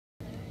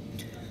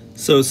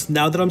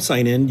Now that I'm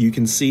signed in, you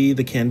can see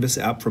the Canvas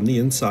app from the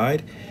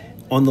inside.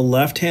 On the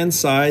left-hand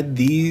side,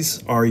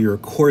 these are your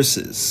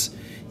courses.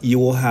 You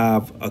will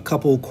have a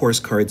couple course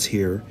cards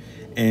here,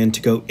 and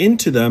to go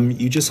into them,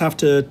 you just have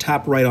to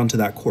tap right onto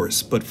that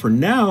course. But for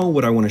now,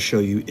 what I want to show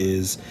you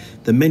is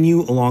the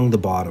menu along the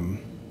bottom.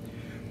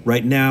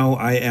 Right now,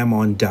 I am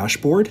on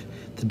Dashboard.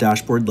 The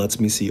dashboard lets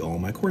me see all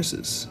my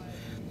courses.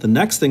 The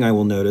next thing I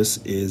will notice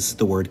is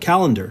the word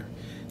Calendar.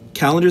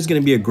 Calendar is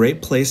going to be a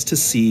great place to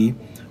see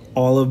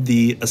all of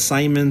the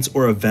assignments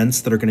or events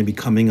that are going to be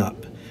coming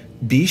up.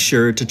 Be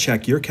sure to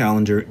check your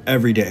calendar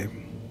every day.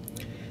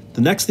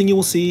 The next thing you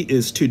will see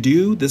is To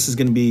Do. This is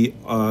going to be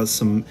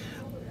some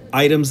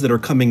items that are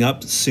coming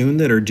up soon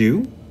that are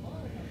due.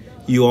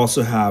 You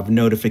also have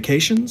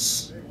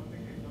Notifications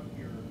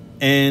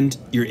and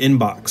your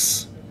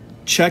inbox.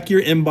 Check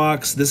your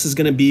inbox. This is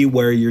going to be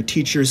where your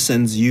teacher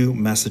sends you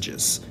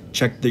messages.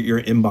 Check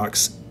your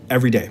inbox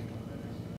every day.